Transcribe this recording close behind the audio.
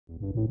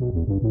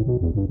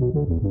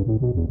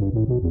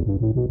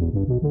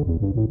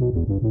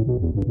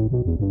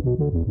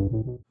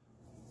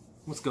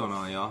What's going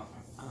on, y'all?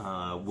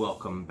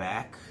 Welcome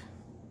back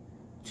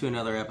to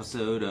another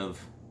episode of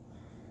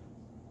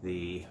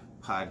the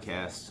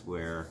podcast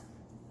where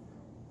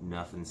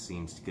nothing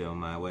seems to go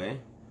my way,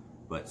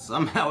 but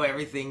somehow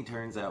everything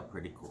turns out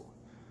pretty cool.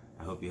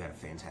 I hope you had a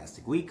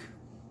fantastic week.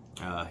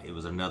 It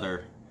was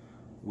another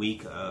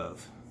week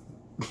of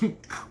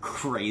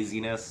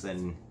craziness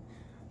and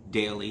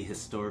daily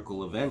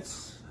historical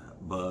events,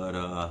 but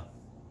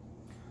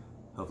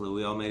hopefully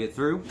we all made it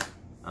through.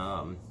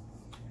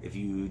 If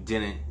you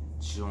didn't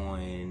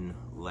join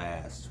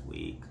last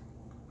week,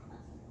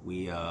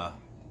 we had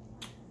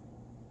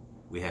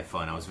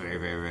fun. I was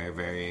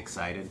very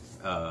excited.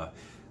 I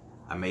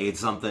made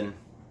something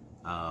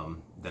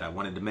that I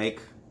wanted to make.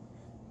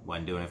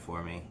 Wasn't doing it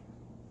for me.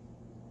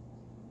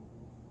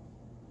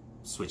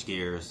 Switch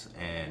gears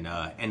and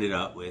ended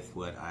up with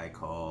what I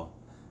call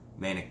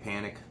Manic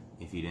Panic.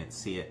 If you didn't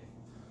see it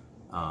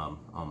on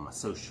my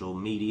social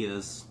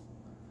medias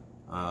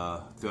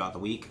throughout the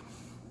week,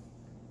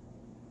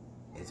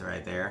 it's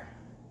right there.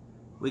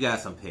 We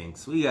got some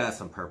pinks, we got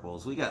some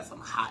purples, we got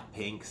some hot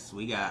pinks,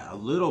 we got a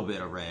little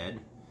bit of red,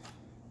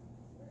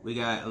 we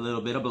got a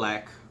little bit of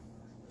black,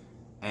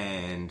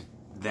 and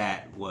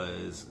that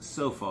was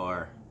so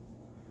far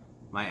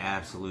my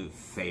absolute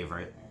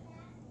favorite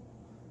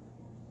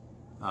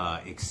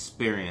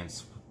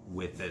experience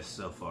with this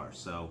so far.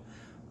 So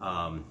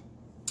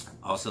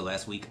also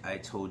last week I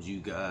told you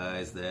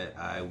guys that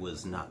I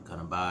was not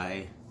gonna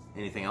buy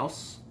anything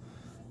else,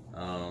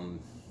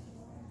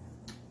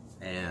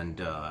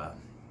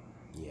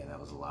 yeah, that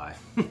was a lie.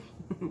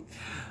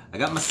 I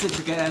got my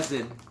citric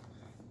acid.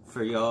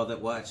 For y'all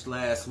that watched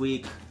last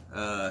week,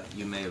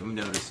 you may have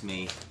noticed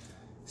me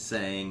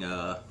saying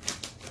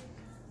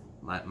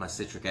my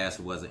citric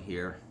acid wasn't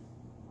here,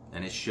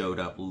 and it showed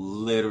up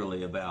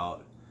literally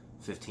about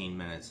 15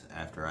 minutes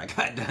after I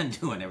got done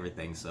doing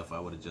everything. So if I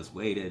would have just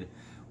waited,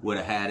 would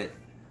have had it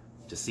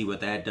to see what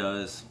that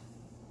does.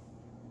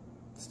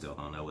 Still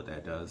don't know what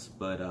that does,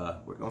 but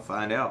we're gonna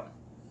find out.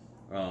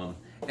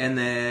 And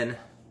then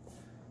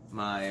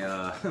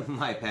my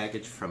my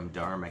package from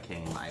Dharma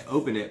came. I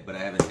opened it, but I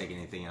haven't taken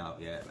anything out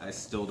yet. I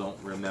still don't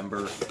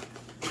remember.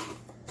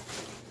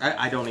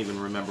 I don't even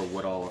remember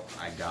what all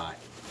I got.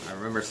 I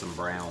remember some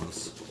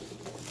browns.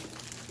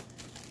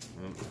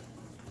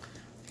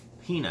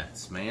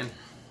 Peanuts, man.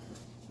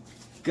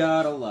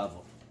 Gotta love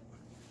them.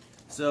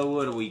 So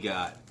what do we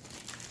got?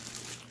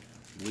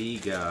 We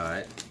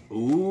got...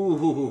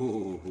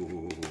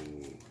 Ooh.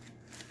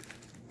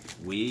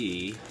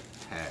 We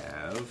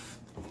have...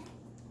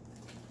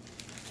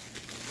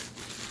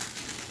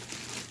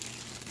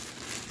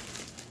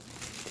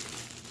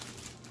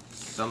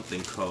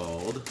 something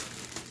called...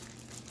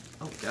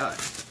 Oh god.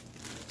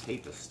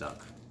 Tape is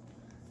stuck.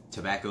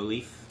 Tobacco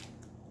leaf.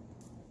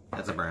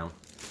 That's a brown.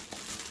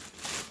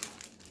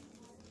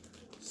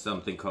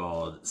 Something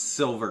called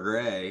silver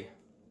gray.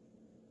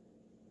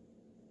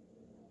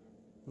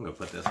 I'm gonna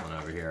put this one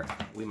over here.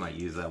 We might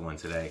use that one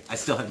today. I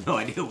still have no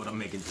idea what I'm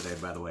making today,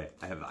 by the way.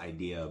 I have an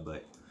idea,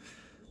 but...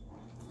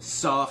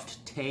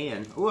 Soft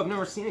tan. Oh, I've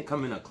never seen it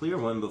come in a clear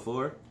one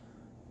before.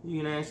 You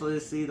can actually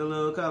see the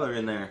little color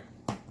in there.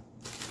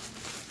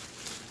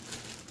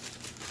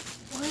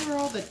 Why are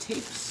all the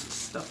tapes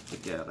stuck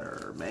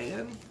together,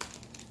 man?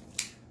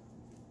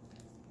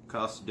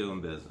 Cost of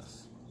doing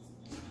business.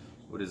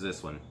 What is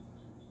this one?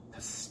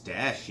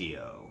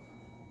 Pistachio.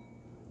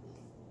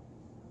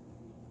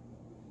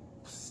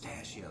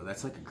 Pistachio.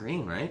 That's like a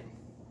green, right?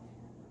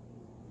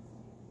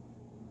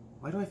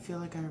 Why do I feel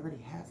like I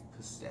already have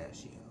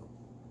pistachio?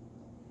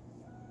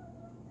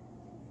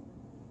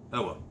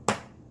 Oh well.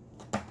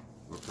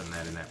 We're putting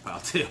that in that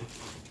pile too.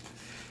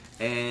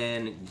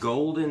 And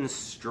golden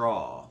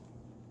straw.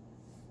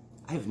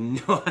 I have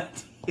no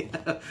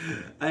idea.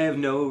 I have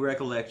no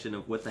recollection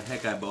of what the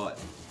heck I bought.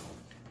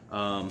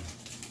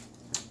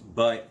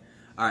 But,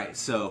 alright,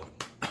 so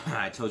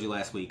I told you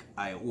last week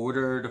I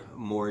ordered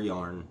more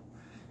yarn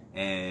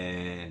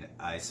and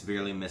I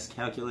severely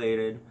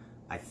miscalculated.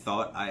 I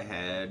thought I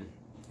had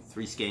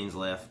 3 skeins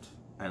left.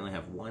 I only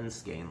have 1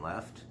 skein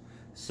left.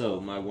 So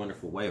my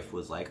wonderful wife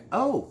was like,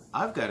 oh,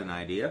 I've got an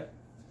idea.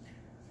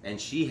 And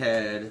she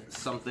had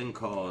something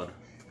called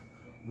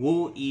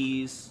Wool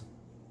Ease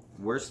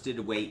Worsted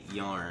Weight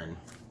Yarn.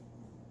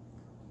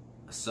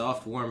 A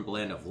soft, warm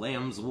blend of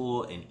lamb's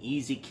wool and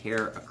easy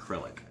care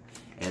acrylic.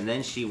 And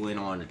then she went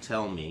on to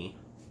tell me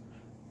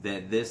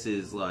that this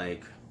is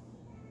like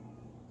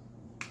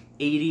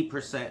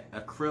 80%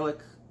 acrylic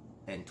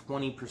and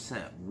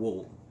 20%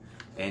 wool.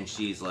 And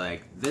she's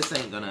like, this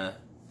ain't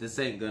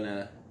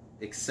gonna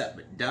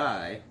accept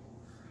dye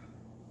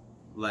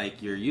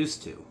like you're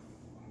used to.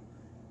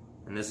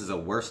 And this is a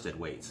worsted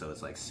weight, so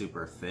it's like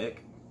super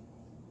thick.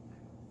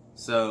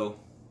 So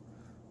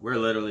we're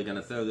literally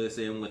gonna throw this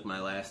in with my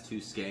last 2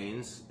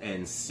 skeins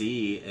and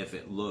see if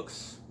it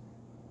looks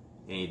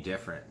any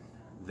different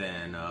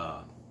than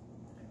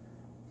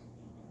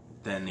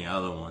than the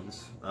other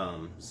ones,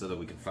 so that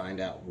we can find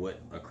out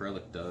what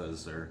acrylic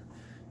does, or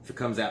if it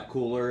comes out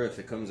cooler, if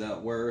it comes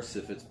out worse,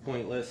 if it's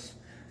pointless.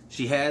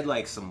 She had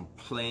like some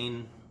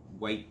plain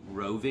white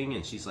roving,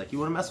 and she's like, you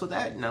want to mess with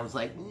that? And I was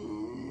like,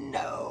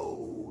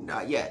 no,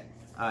 not yet.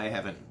 I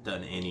haven't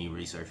done any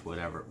research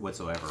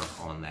whatsoever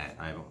on that.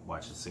 I haven't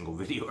watched a single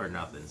video or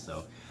nothing,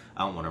 so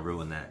I don't want to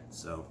ruin that.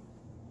 So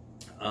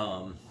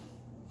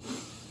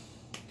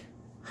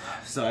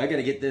so I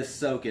gotta get this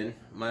soaking.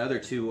 My other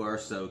two are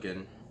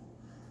soaking.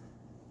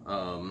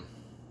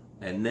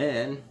 And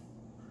then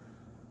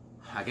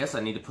I guess I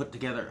need to put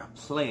together a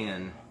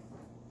plan.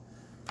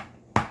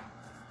 I'm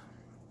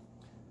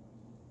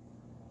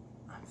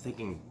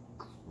thinking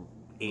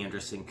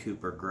Anderson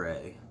Cooper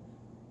Gray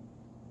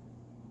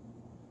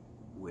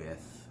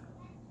with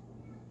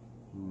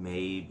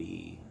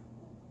maybe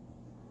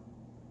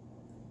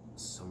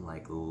some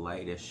like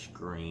lightish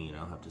green.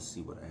 I'll have to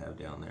see what I have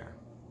down there.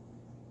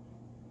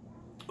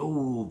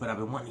 Oh, but I've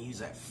been wanting to use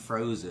that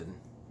Frozen.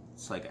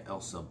 It's like an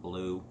Elsa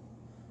blue.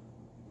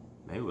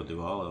 Maybe we'll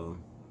do all of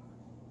them.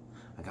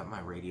 I got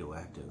my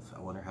radioactive. I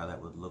wonder how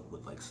that would look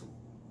with like some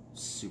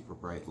super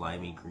bright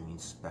limey green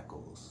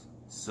speckles.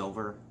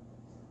 Silver.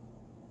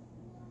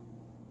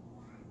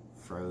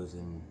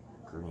 Frozen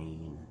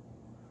green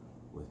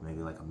with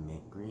maybe like a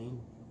mint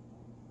green.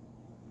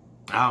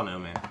 I don't know,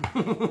 man.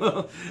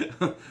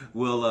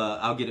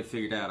 I'll get it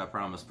figured out, I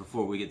promise,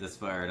 before we get this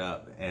fired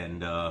up.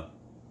 And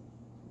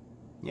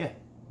yeah,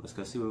 let's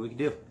go see what we can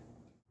do.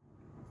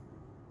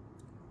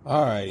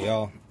 Alright,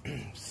 y'all.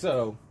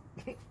 So,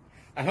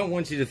 I don't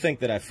want you to think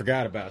that I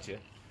forgot about you,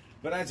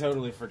 but I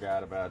totally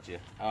forgot about you.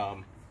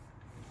 I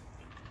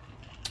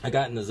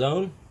got in the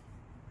zone.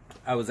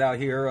 I was out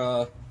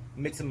here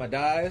mixing my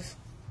dyes.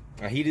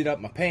 I heated up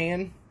my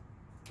pan,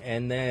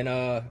 and then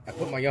I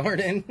put my yarn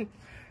in,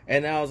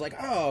 and I was like,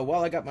 oh,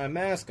 while I got my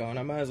mask on,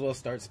 I might as well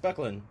start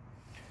speckling.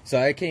 So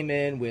I came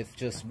in with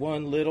just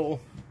one little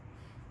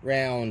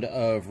round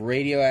of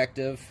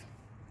radioactive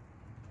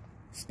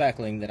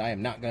speckling that I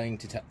am not going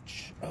to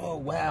touch. Oh,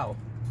 wow.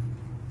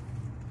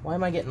 Why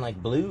am I getting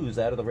like blues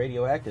out of the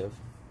radioactive?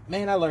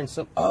 Man, I learned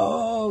some.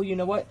 Oh, you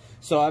know what?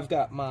 So I've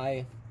got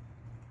my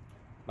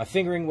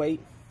fingering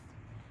weight,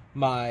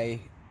 my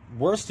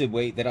worsted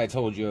weight that I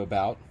told you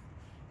about,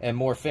 and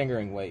more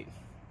fingering weight.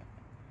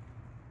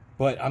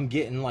 But I'm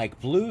getting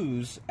like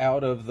blues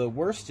out of the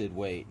worsted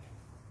weight.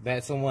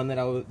 That's the one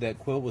that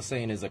Quill was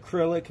saying is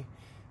acrylic,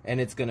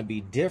 and it's going to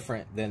be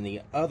different than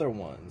the other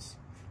ones.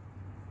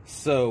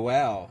 So,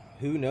 wow,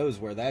 who knows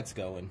where that's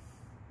going.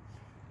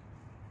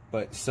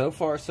 But so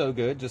far, so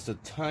good. Just a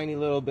tiny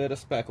little bit of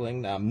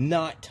speckling that I'm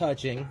not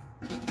touching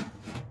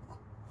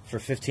for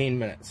 15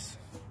 minutes.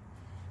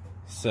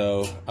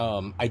 So,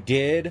 I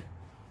did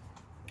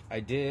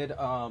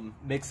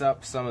mix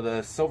up some of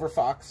the Silver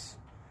Fox,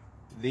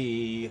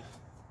 the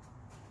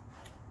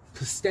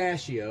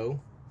pistachio,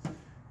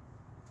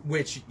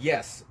 which,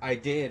 yes, I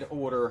did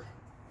order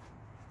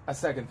a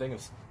second thing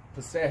of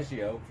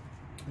pistachio,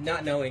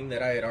 not knowing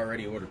that I had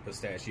already ordered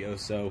pistachio,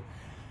 so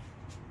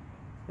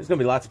there's going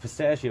to be lots of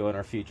pistachio in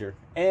our future,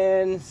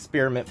 and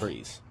spearmint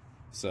breeze.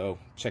 So,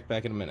 check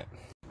back in a minute.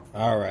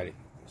 Alrighty,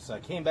 so I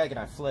came back and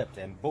I flipped,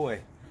 and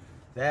boy,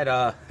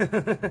 that,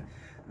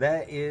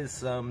 that is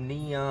some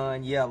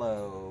neon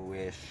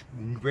yellowish,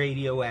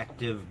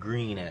 radioactive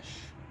greenish.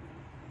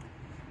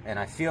 And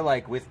I feel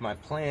like with my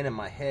plan in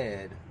my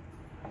head,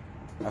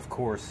 of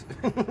course,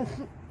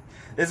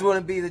 this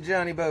wouldn't be the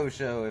Johnny Boh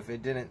show if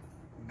it didn't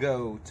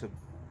go to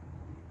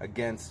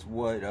against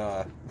what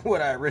I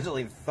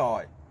originally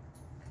thought.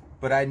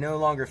 But I no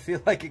longer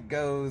feel like it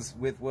goes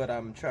with what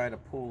I'm trying to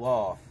pull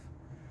off.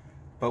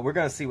 But we're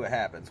going to see what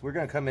happens. We're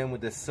going to come in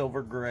with this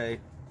silver gray,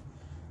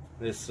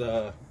 this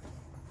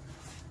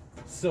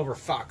Silver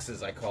Fox,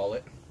 as I call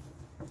it.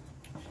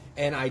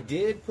 And I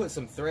did put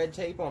some thread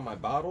tape on my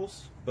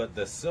bottles, but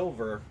the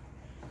silver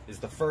is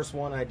the first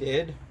one I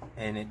did,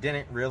 and it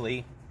didn't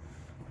really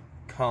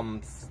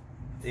come.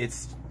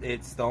 It's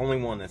the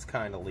only one that's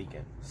kind of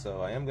leaking.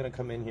 So I am going to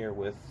come in here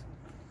with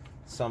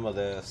some of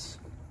this,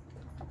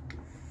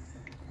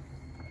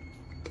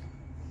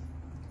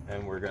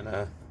 and we're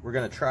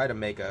gonna try to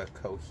make a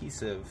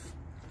cohesive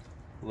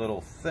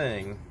little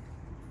thing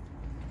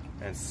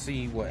and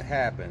see what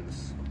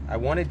happens. I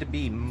want it to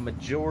be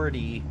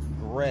majority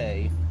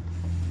gray,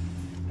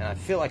 and I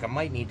feel like I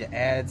might need to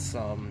add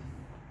some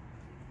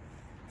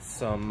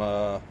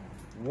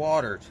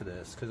water to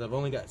this, because I've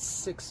only got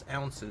 6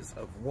 ounces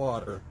of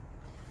water,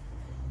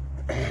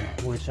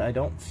 which I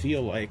don't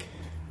feel like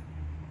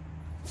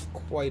is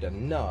quite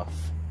enough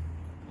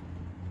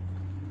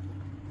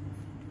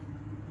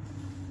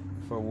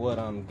for what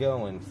I'm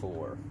going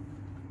for.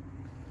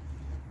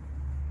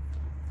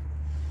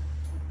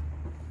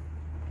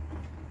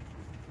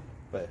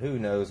 But who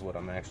knows what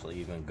I'm actually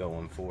even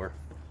going for.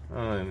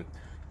 I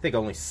think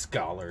only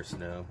scholars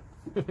know.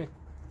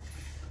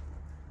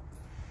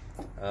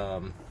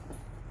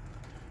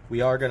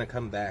 We are going to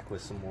come back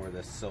with some more of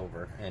this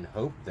silver and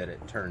hope that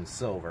it turns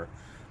silver.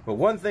 But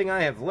one thing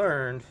I have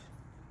learned,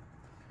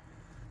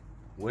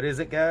 what is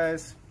it,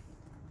 guys?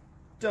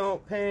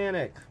 Don't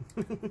panic.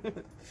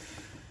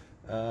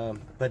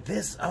 But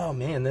this, oh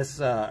man, this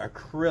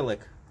acrylic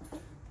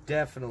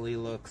definitely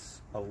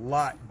looks a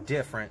lot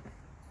different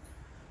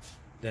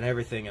than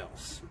everything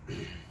else.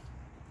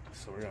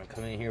 So we're gonna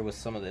come in here with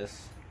some of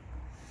this.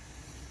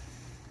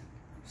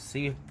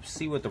 See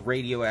what the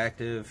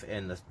radioactive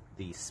and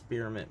the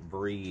spearmint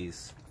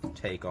breeze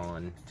take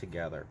on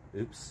together.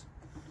 Oops.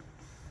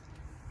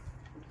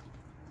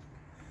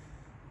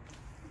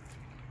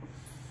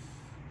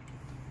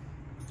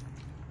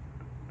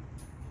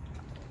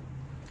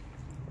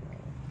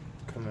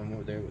 Come in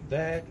over there with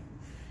that.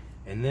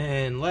 And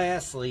then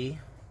lastly,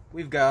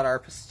 we've got our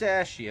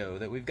pistachio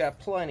that we've got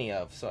plenty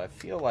of. So I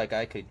feel like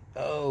I could,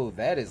 oh,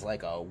 that is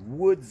like a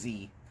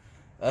woodsy.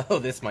 Oh,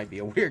 this might be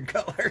a weird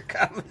color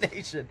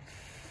combination.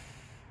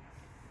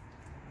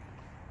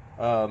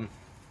 We're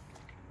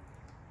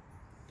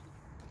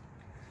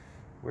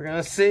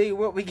gonna see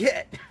what we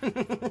get.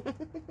 We're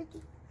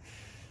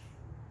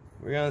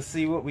gonna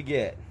see what we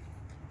get.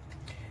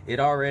 It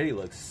already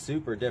looks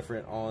super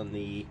different on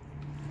the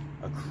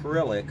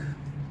acrylic.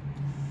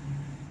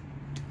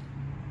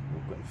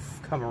 We're gonna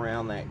come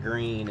around that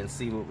green and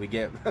see what we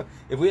get.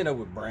 If we end up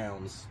with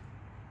browns,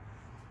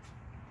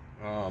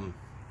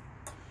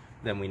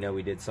 then we know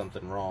we did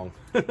something wrong.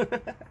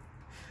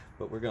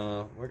 But we're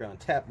gonna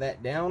tap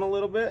that down a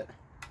little bit.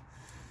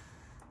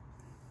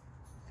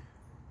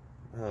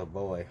 Oh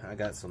boy, I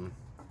got some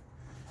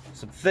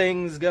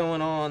things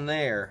going on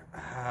there.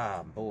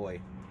 Ah boy.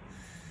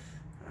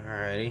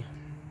 Alrighty.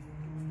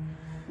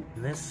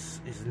 And this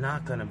is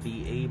not gonna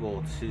be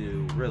able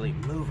to really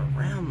move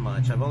around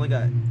much. I've only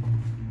got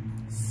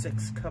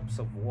 6 cups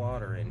of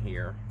water in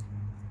here.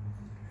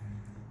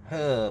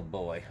 Oh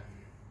boy.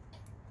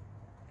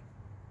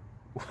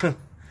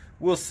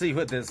 We'll see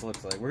what this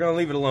looks like. We're gonna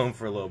leave it alone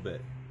for a little bit.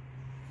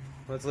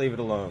 Let's leave it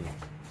alone.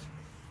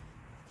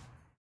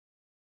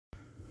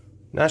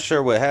 Not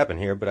sure what happened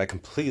here, but I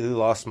completely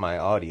lost my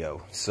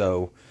audio.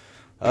 So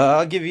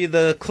I'll give you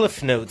the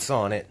cliff notes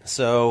on it.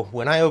 So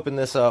when I opened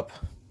this up,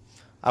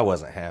 I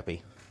wasn't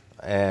happy.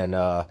 And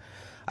I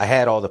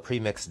had all the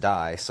pre-mixed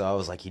dye. So I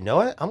was like, you know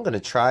what? I'm going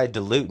to try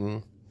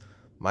diluting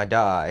my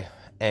dye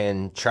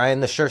and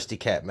trying the Thirsty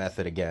Cat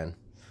method again.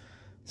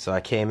 So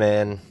I came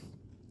in,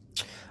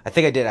 I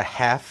think I did a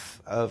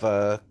half of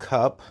a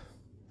cup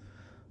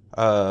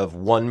of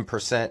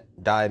 1%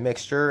 dye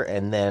mixture.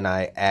 And then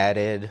I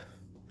added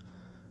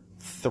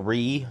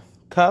 3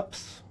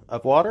 cups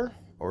of water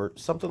or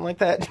something like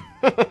that.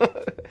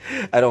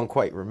 I don't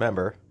quite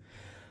remember,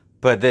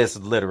 but this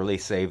literally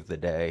saved the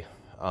day.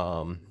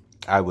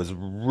 I was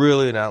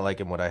really not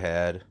liking what I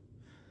had,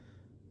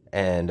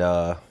 and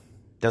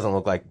doesn't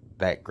look like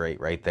that great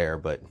right there,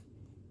 but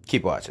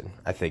keep watching.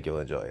 I think you'll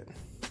enjoy it.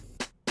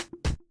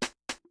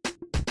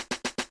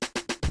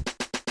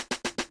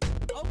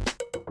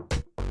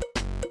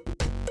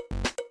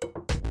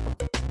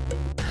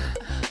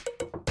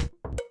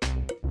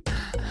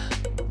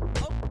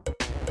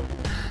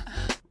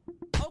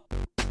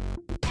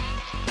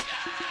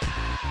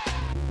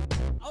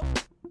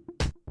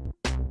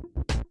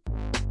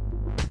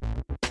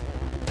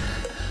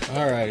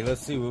 Alrighty,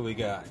 let's see what we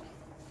got.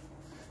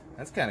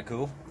 That's kind of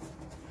cool.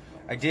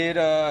 I did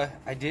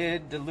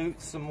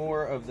dilute some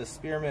more of the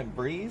spearmint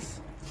breeze,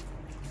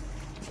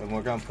 and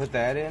we're gonna put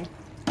that in.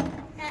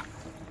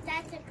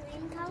 That's a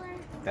green color?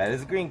 That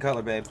is a green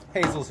color, babe.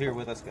 Hazel's here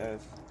with us,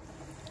 guys.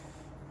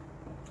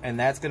 And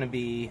that's gonna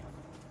be,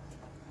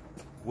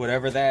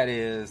 whatever that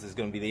is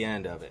gonna be the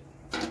end of it.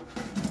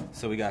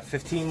 So we got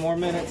 15 more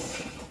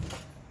minutes,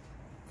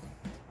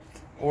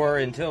 or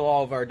until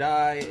all of our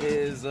dye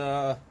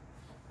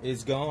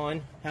is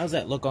gone. How's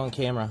that look on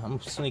camera? I'm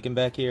sneaking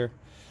back here.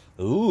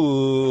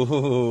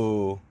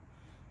 Ooh.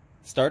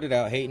 Started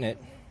out hating it.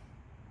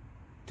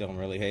 Don't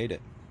really hate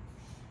it.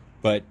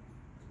 But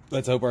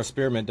let's hope our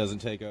spearmint doesn't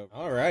take over.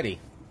 Alrighty.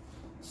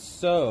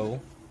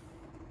 So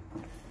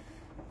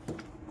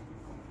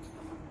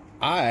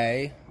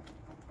I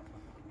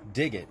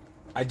dig it.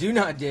 I do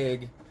not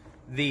dig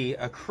the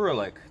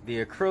acrylic.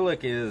 The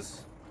acrylic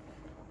is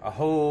a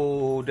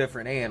whole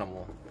different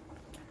animal.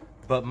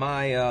 But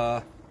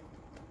my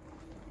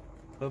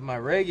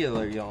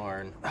regular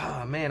yarn,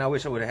 oh man, I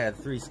wish I would have had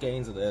 3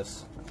 skeins of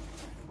this.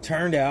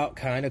 Turned out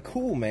kind of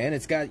cool, man.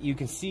 It's got, you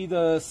can see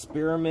the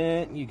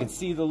spearmint, you can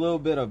see the little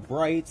bit of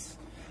brights.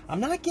 I'm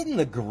not getting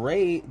the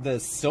gray,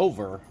 the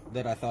silver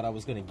that I thought I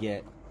was gonna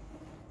get.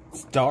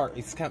 It's dark,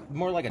 it's kind of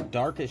more like a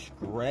darkish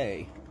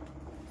gray.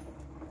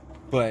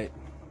 But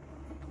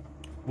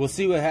we'll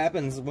see what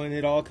happens when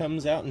it all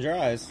comes out and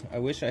dries. I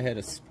wish I had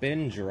a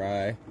spin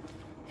dry.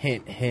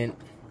 Hint, hint,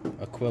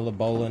 Aquila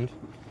Boland.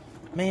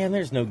 Man,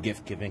 there's no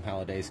gift-giving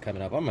holidays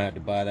coming up. I'm gonna have to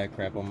buy that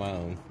crap on my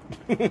own.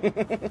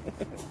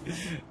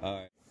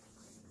 Alright.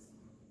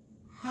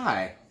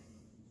 Hi.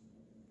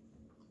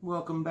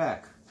 Welcome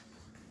back.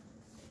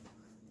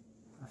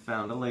 I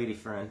found a lady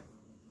friend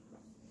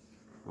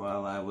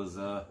while I was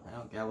out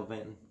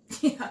gallivanting.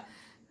 Yeah.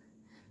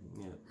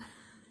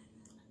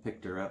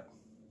 Picked her up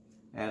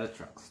at a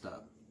truck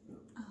stop.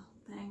 Oh,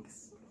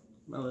 thanks.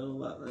 My little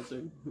lot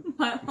lizard.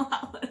 My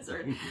lot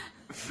lizard.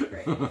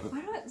 Great.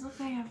 Why do it look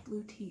like I have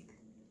blue teeth?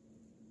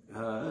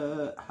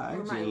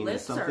 Hygiene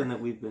is something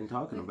that we've been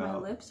talking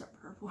about. My lips are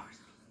purple. I'm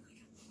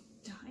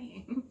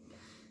dying.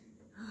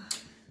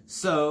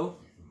 So,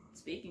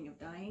 speaking of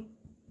dying.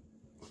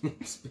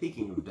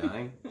 Speaking of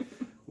dying,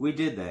 we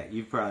did that.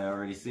 You've probably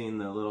already seen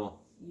the little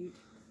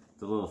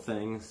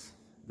things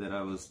that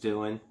I was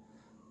doing.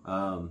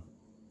 I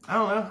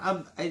don't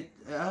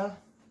know.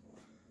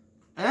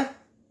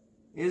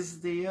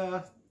 Is the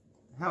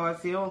how I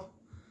feel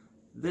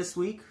this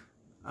week.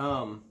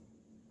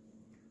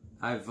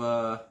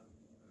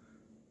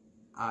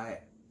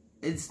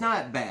 It's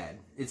not bad.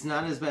 It's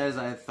not as bad as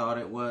I thought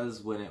it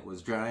was when it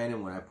was drying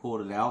and when I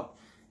pulled it out.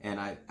 And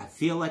I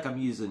feel like I'm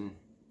using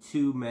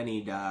too many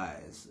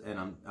dyes,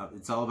 and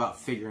it's all about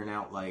figuring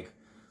out like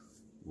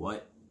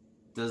what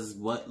does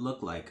what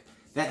look like.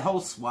 That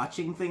whole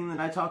swatching thing that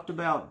I talked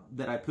about,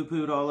 that I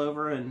poo-pooed all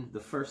over in the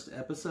first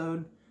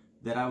episode,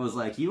 that I was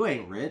like, you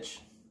ain't rich.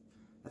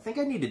 I think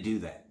I need to do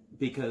that,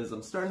 because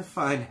I'm starting to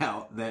find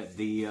out that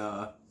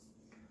the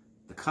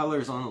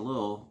colors on the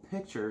little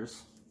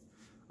pictures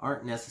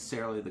aren't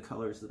necessarily the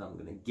colors that I'm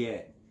going to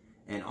get.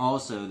 And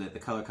also that the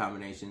color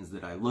combinations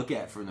that I look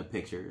at from the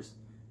pictures,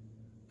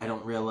 I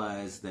don't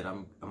realize that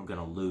I'm going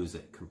to lose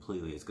it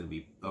completely. It's going to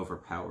be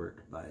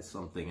overpowered by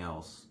something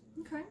else.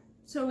 Okay.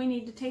 So we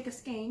need to take a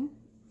skein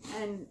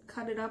and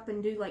cut it up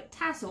and do like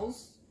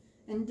tassels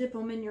and dip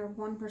them in your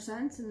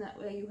 1%, and that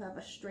way you have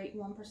a straight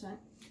 1%.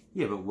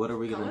 Yeah, but what are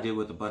we going to do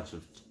with a bunch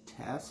of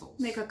tassels?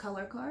 Make a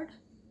color card.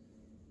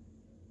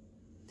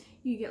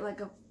 You get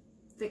like a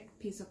thick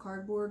piece of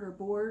cardboard or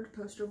board,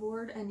 poster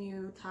board, and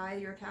you tie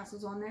your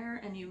tassels on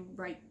there, and you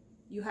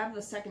have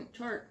the second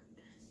chart.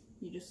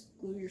 You just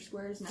glue your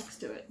squares next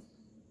to it,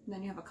 and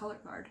then you have a color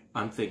card.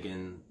 I'm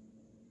thinking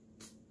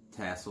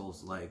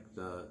tassels like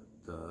the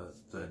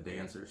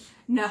dancers.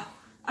 No.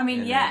 I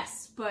mean,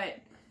 yes, but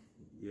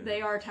yeah.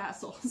 They are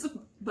tassels,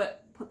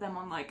 but put them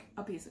on like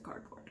a piece of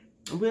cardboard.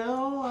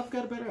 Well, I've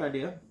got a better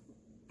idea.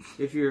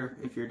 If you're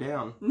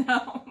down.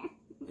 No.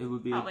 It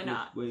would be probably a good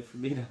not. way for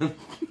me to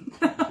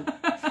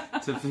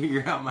to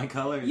figure out my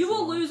colors. You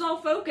will lose all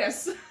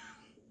focus.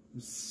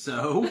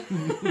 So,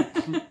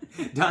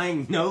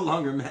 dying no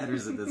longer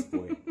matters at this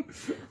point.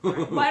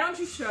 Why don't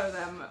you show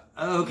them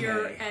okay.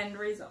 your end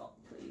result,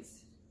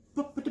 please?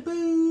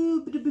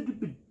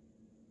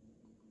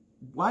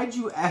 Why'd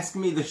you ask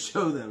me to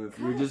show them if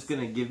you're just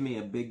gonna give me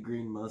a big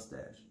green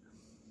mustache?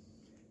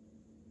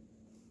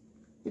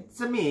 It's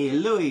me,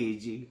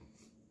 Luigi.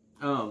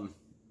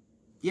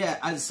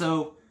 Yeah,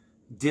 so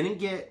didn't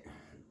get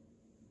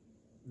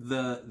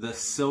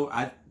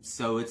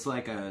so it's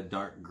like a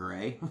dark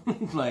gray,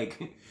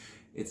 like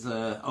it's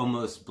a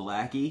almost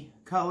blacky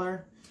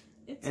color.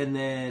 And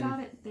then got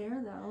it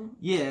there though.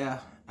 Yeah,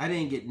 I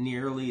didn't get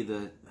nearly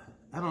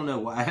I don't know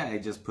why I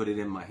just put it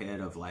in my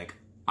head of like,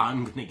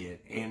 I'm gonna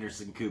get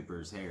Anderson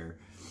Cooper's hair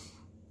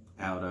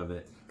out of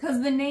it.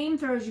 Because the name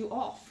throws you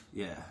off.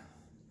 Yeah.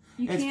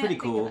 It's pretty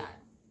cool.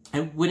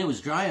 And when it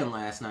was drying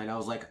last night, I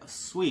was like,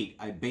 sweet,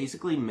 I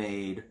basically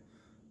made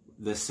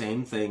the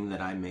same thing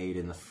that I made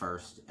in the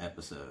first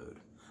episode.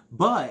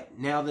 But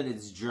now that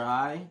it's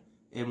dry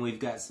and we've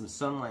got some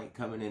sunlight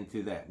coming in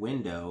through that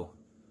window,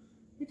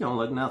 it don't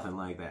look nothing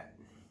like that.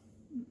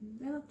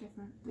 They look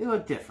different. They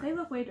look different. They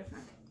look way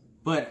different.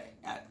 But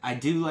I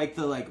do like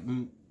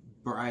the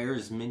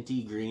Breyer's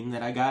minty green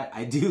that I got.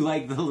 I do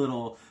like the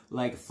little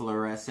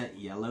fluorescent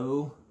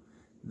yellow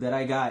that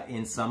I got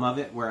in some of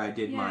it, where I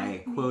did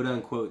my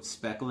quote-unquote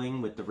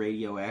speckling with the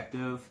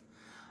radioactive.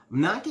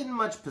 I'm not getting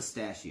much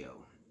pistachio.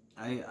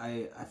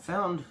 I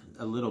found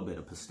a little bit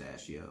of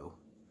pistachio.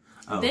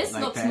 Oh, this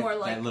looks more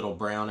like... That little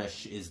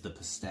brownish is the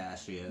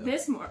pistachio.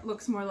 This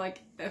looks more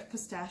like a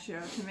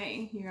pistachio to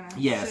me. You're gonna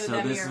yeah,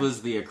 so this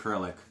was the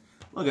acrylic.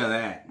 Look at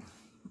that.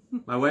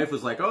 My wife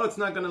was like, oh, it's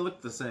not going to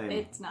look the same.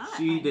 It's not.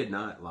 She did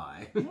not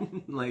lie.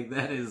 Like,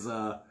 that is...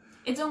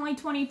 It's only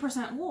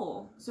 20%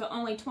 wool, so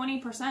only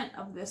 20%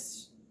 of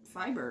this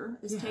fiber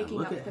is taking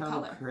up the color.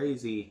 Look at how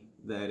crazy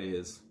that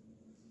is.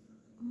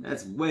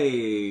 That's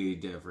way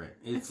different.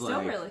 It's still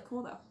like really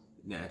cool, though.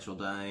 Natural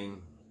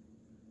dyeing,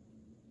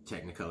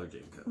 Technicolor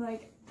Jimco.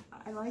 Like,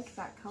 I like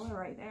that color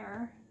right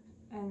there.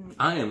 And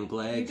I am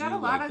glad you got a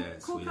lot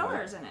of cool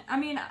colors in it. I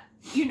mean,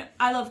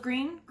 I love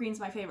green. Green's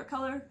my favorite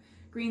color.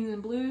 Greens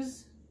and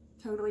blues,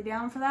 totally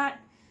down for that.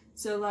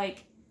 So,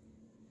 like,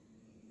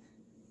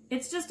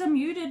 it's just a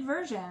muted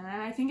version,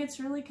 and I think it's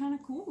really kind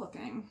of cool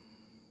looking.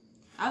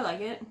 I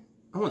like it.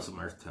 I want some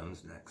earth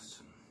tones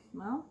next.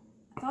 Well,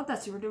 I thought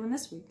that's what you were doing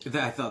this week.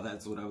 I thought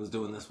that's what I was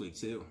doing this week,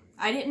 too.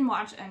 I didn't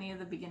watch any of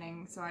the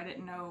beginning, so I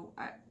didn't know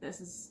this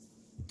is...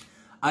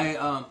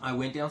 I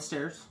went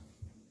downstairs,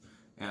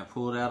 and I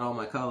pulled out all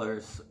my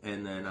colors,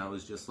 and then I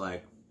was just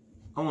like,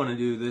 I want to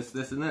do this,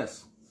 this, and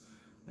this.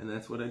 And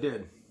that's what I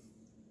did.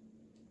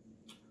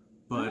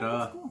 But,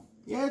 that's cool.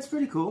 Yeah, it's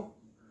pretty cool.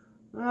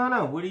 I don't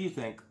know. What do you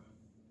think?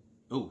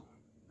 Oh,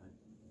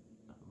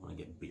 I want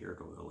to get beard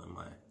oil in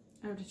my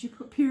Oh, did you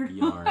put beard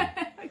yarn. on?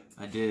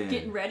 I did.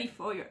 Getting ready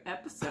for your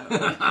episode.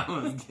 I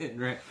was getting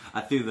ready.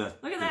 I threw the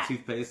that.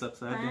 toothpaste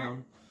upside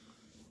down.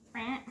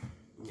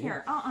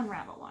 Here, I'll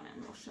unravel one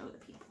and we'll show the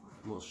people.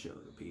 We'll show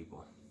the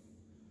people.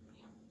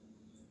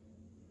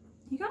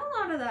 You got a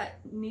lot of that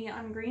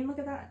neon green. Look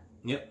at that.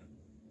 Yep.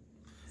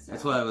 So,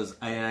 That's why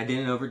I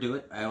didn't overdo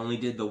it. I only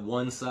did the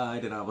one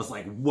side, and I was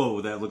like,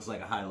 whoa, that looks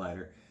like a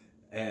highlighter.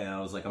 And I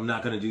was like, I'm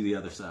not going to do the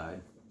other side.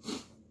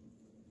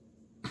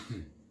 it's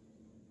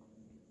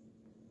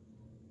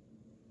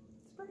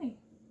pretty.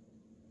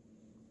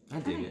 I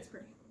dig it. It's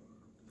pretty.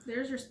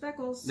 There's your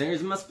speckles.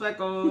 There's my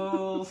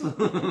speckles.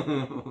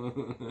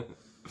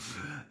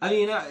 I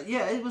mean,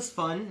 yeah, it was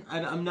fun.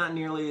 I'm not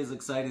nearly as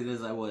excited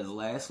as I was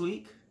last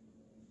week.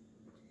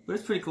 But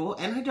it's pretty cool.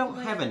 And I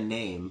don't have a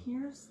name.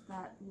 Here's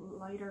that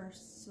lighter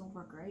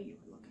silver gray you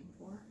were looking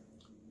for.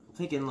 I'm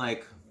thinking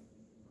like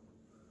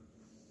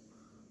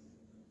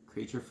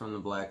Creature from the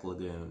Black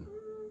Lagoon.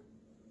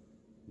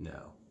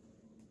 No.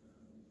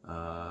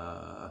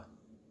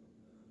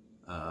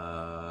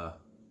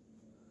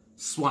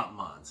 Swamp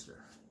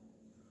Monster.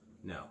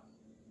 No.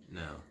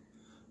 No.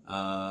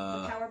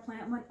 The power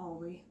plant went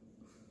Ulri.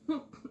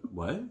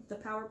 What? The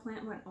power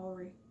plant went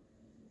Ulri.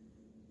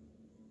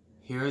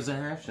 Heroes in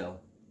a Half Shell.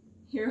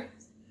 Heroes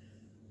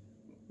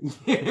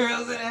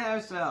Heroes in a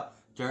Half Shell.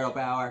 Turtle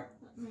power.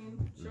 I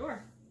mean,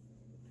 sure.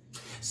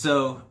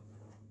 So,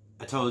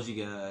 I told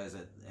you guys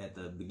at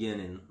the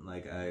beginning,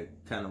 like, I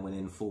kind of went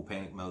in full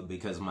panic mode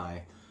because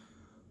my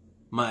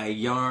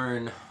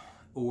yarn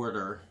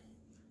order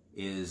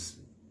it's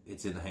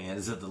in the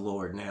hands of the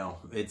Lord now.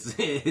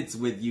 It's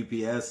with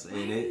UPS,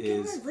 and it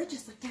is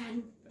religious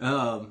again.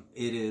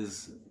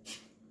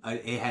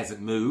 It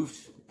hasn't moved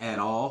at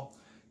all,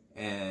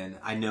 and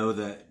I know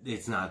that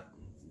it's not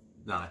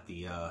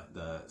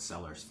the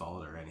seller's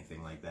fault or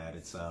anything like that.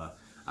 It's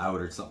I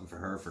ordered something for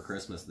her for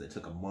Christmas that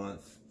took a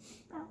month.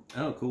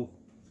 Oh, cool.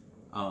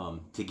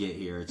 To get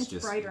here, it's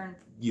just brighter and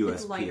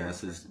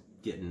USPS is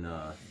getting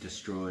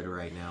destroyed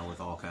right now with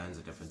all kinds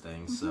of different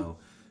things. So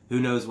who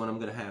knows when I'm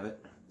gonna have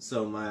it.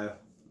 So my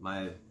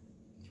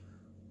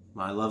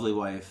lovely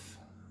wife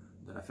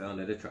that I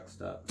found at a truck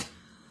stop,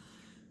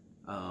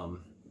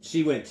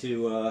 she went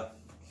to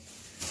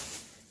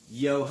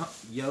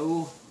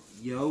Joann's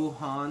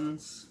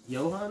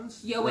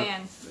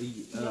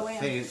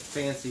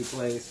fancy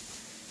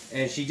place,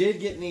 and she did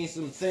get me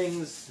some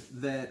things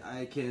that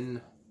I can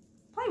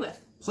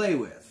play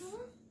with.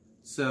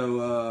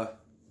 So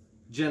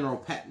General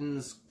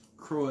Patton's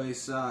Croy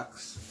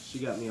socks, she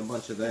got me a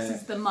bunch of that.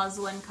 This is the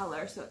muslin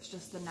color, so it's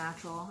just the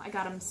natural. I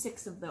got him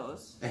 6 of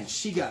those. And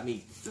she got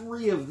me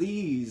 3 of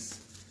these,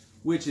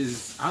 which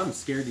is, I'm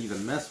scared to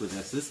even mess with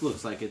this. This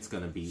looks like it's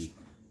going to be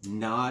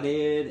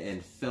knotted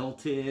and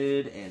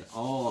felted and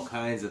all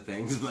kinds of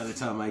things by the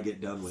time I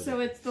get done with it. So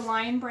it's the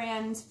Lion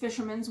Brand's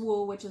Fisherman's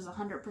Wool, which is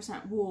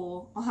 100%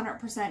 wool,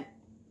 100%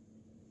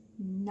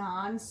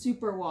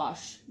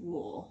 non-superwash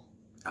wool.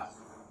 Oh.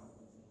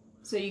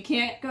 So you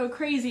can't go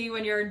crazy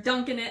when you're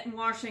dunking it and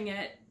washing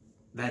it.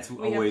 That's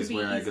always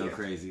where I go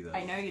crazy, though.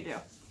 I know you do.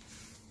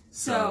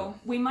 So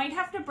we might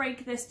have to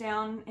break this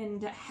down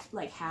into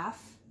like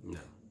half. No.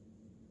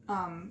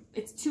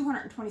 It's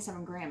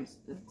 227 grams.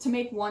 To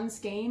make one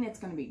skein, it's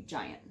going to be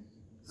giant.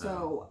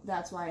 So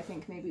that's why I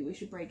think maybe we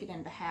should break it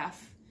into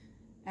half.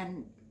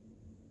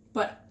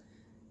 But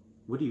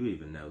what do you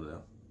even know,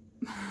 though?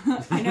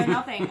 I know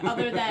nothing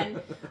other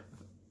than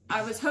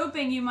I was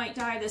hoping you might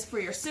dye this for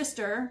your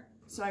sister,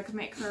 so I could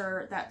make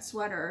her that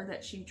sweater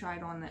that she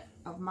tried on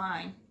of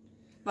mine.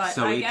 But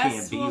so I it guess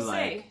can't be we'll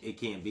like see. It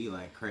can't be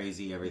like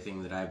crazy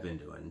everything that I've been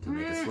doing to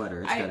make a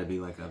sweater. It's got to be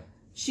like a.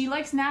 She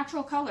likes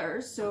natural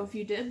colors, so if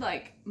you did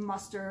like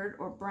mustard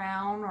or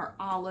brown or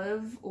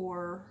olive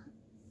or,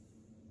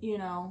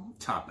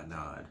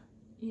 Tapenade.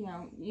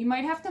 You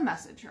might have to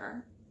message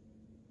her.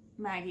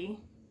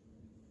 Maggie,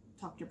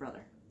 talk to your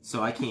brother.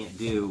 So I can't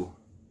do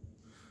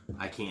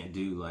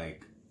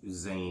like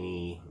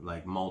zany,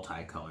 like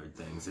multicolored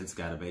things. It's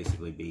got to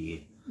basically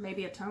be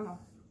maybe a tonal.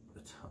 A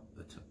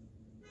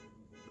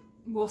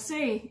We'll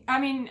see. I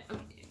mean,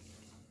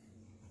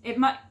 it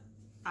might.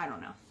 I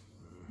don't know.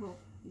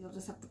 You'll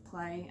just have to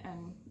play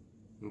and.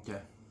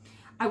 Okay.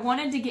 I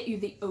wanted to get you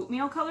the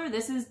oatmeal color.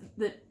 This is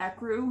the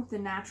ecru, the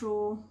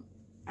natural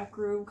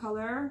ecru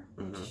color,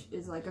 which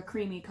is like a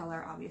creamy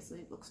color. Obviously,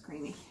 it looks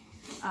creamy.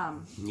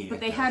 But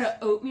they had an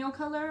oatmeal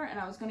color, and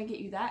I was going to get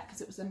you that because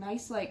it was a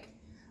nice, like,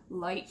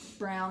 light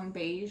brown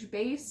beige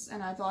base,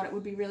 and I thought it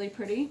would be really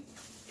pretty.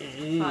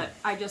 But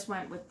I just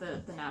went with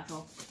the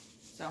natural.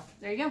 So,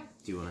 there you go.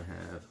 Do you want to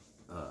have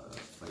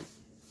fight?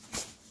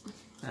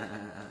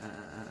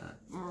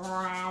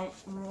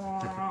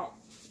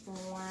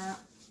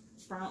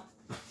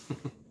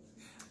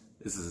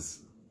 This is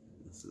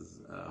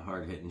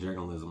hard-hitting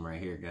journalism right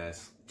here,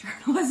 guys.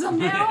 Journalism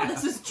now?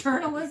 This is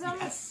journalism?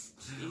 Yes.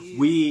 Jeez.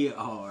 We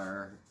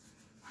are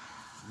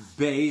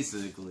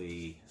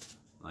basically,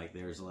 like,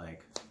 there's,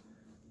 like,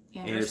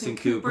 Anderson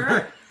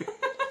Cooper.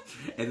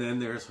 And then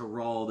there's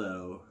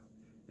Geraldo.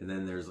 And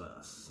then there's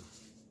us.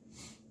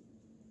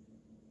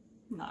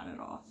 Not at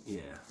all.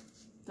 Yeah.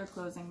 They're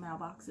closing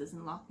mailboxes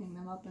and locking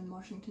them up in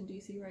Washington,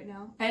 D.C. right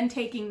now. And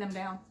taking them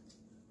down.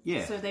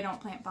 Yeah. So they don't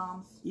plant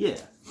bombs. Yeah.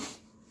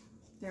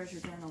 There's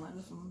your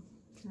journalism.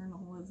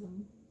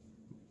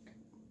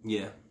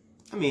 Yeah.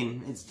 I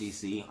mean, it's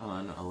D.C.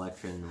 on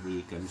election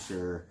week. I'm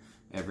sure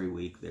every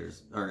week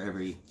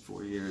every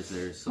 4 years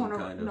there's some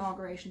kind of...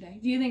 Inauguration day.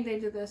 Do you think they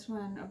did this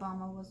when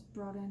Obama was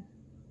brought in?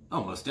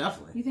 Oh, most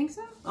definitely. You think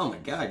so? Oh my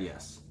God,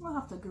 yes. We'll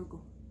have to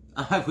Google.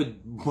 I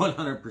would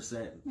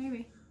 100%.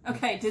 Maybe.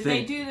 Okay, did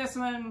they do this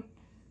when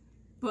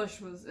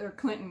Bush was, or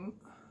Clinton?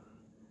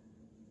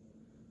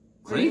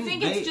 Or do you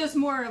think it's just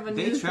more of a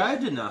They tried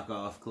to knock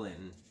off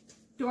Clinton.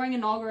 During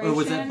inauguration? Or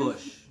was that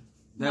Bush?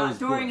 That was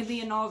during Bush.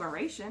 the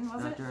inauguration,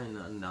 was Not it? during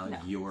the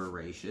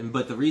inauguration.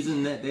 But the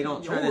reason that they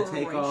don't try to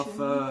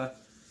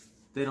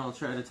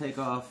take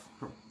off,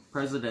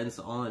 presidents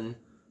on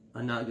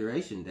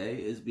Inauguration Day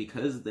is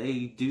because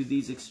they do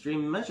these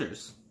extreme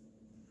measures.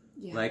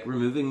 Yeah. Like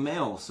removing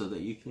mail so that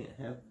you can't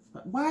have...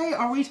 Why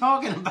are we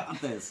talking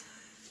about this?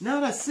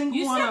 Not a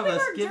single one of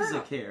us gives a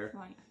care.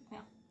 Well, yeah,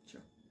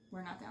 true.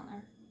 We're not down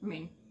there. I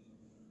mean,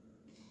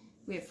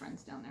 we have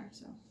friends down there,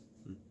 so...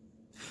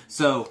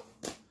 So,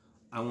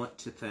 I want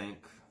to thank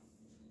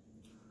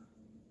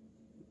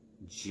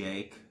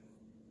Jake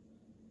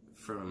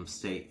from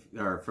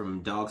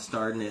Dog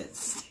Starting at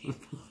State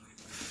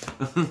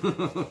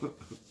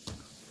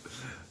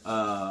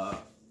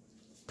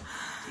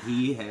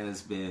he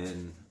has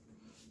been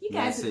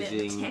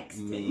messaging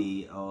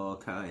me all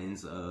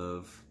kinds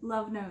of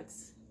love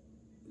notes.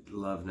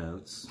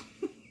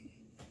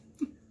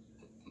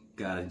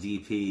 Got a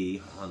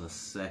DP on the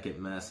second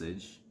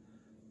message.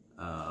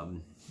 I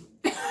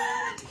didn't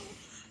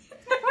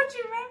know what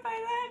you meant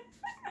by that.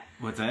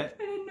 What's that?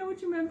 I didn't know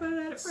what you meant by that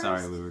at first.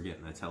 Sorry, we were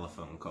getting a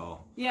telephone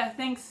call. Yeah,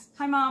 thanks.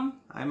 Hi,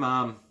 Mom. Hi,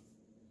 Mom.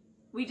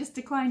 We just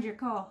declined your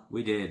call.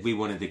 We did. We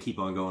wanted to keep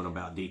on going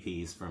about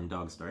DPs from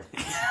Dog Star.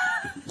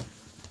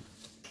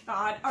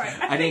 God. All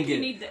right. I didn't get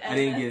any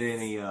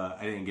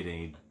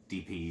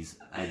DPs.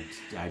 I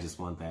just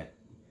want that.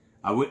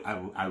 I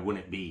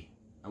wouldn't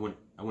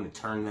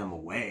turn them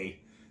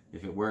away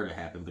if it were to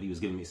happen, but he was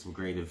giving me some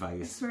great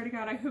advice. I swear to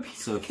God, I hope you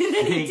so don't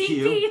get any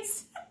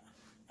DPs.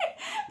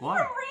 Why?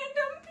 From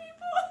random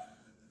people.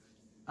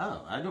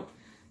 Oh, I don't.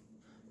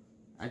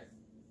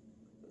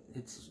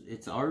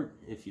 It's art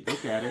if you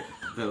look at it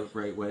the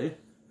right way,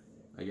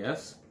 I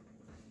guess.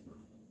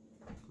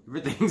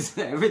 Everything's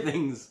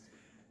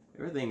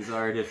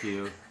art if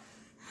you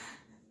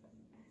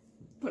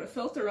put a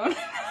filter on it.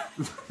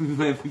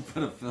 Maybe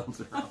put a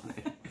filter on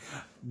it.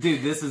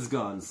 Dude, this has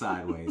gone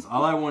sideways.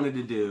 All I wanted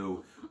to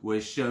do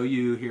was show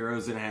you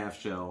Heroes in a Half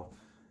Shell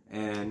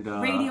and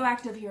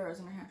radioactive Heroes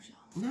in a Half Shell.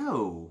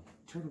 No,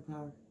 turtle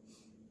power.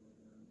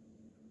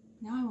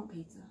 Now I want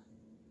pizza.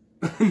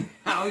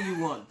 Now you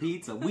want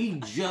pizza? We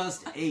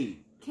just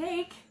ate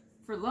cake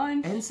for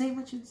lunch and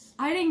sandwiches.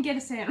 I didn't get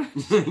a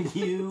sandwich.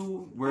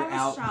 You were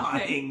out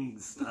buying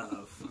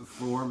stuff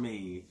for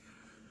me.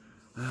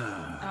 All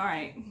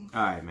right,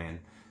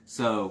 man.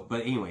 So,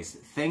 but anyways,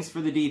 thanks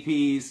for the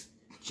DPs,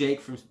 Jake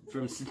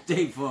from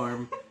State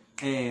Farm,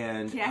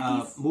 and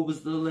what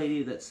was the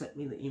lady that sent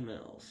me the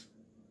emails?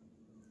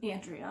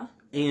 Andrea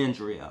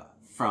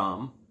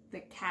from the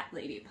Cat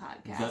Lady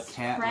podcast. The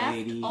Cat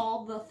Lady.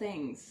 All the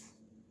things.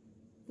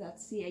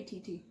 That's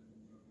CATT.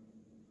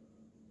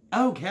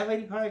 Oh, Cat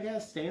Lady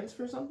podcast stands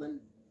for something?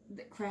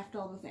 Craft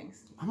all the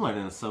things. I'm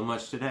learning so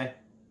much today.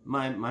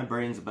 My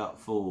brain's about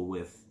full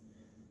with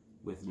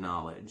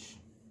knowledge.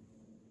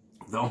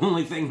 The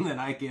only thing that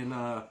I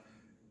can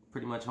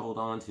pretty much hold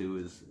on to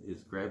is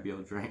grab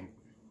your drink.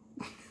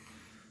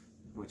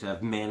 Which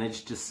I've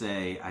managed to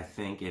say, I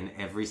think, in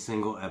every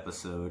single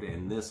episode,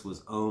 and this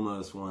was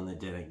almost one that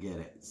didn't get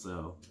it,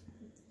 so...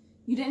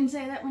 You didn't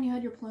say that when you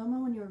had your Paloma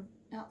when you were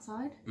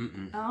outside?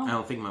 Mm-mm. Oh. I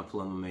don't think my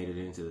Paloma made it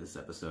into this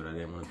episode. I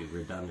didn't want to be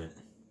redundant.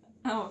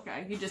 Oh,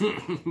 okay. You just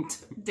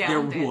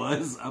There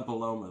was a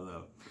Paloma,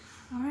 though.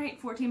 All right,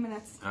 14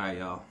 minutes. All right,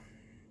 y'all.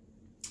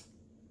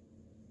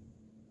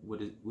 What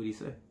do you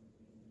say?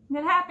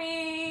 Get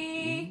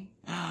happy!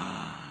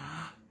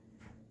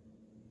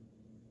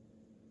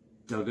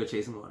 Don't go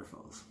chasing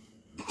waterfalls.